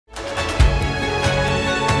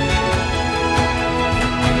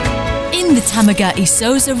In the Tâmega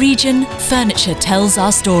Sousa region, furniture tells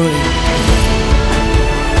our story.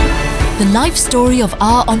 The life story of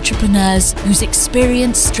our entrepreneurs whose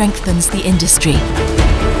experience strengthens the industry.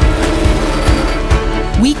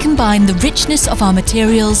 We combine the richness of our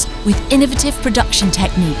materials with innovative production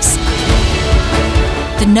techniques,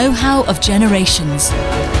 the know-how of generations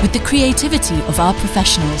with the creativity of our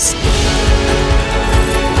professionals.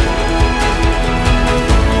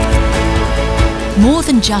 More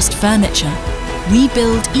than just furniture, we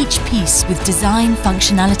build each piece with design,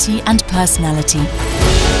 functionality and personality.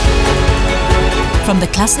 From the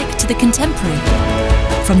classic to the contemporary,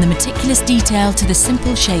 from the meticulous detail to the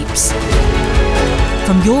simple shapes,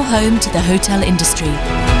 from your home to the hotel industry,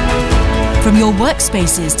 from your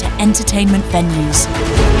workspaces to entertainment venues.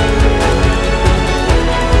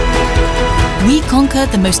 We conquer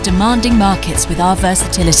the most demanding markets with our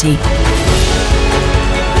versatility.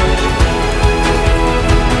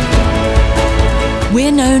 We're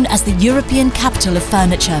known as the European capital of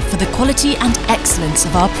furniture for the quality and excellence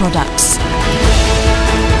of our products.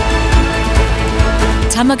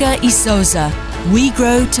 Tâmega Sousa, we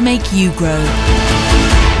grow to make you grow.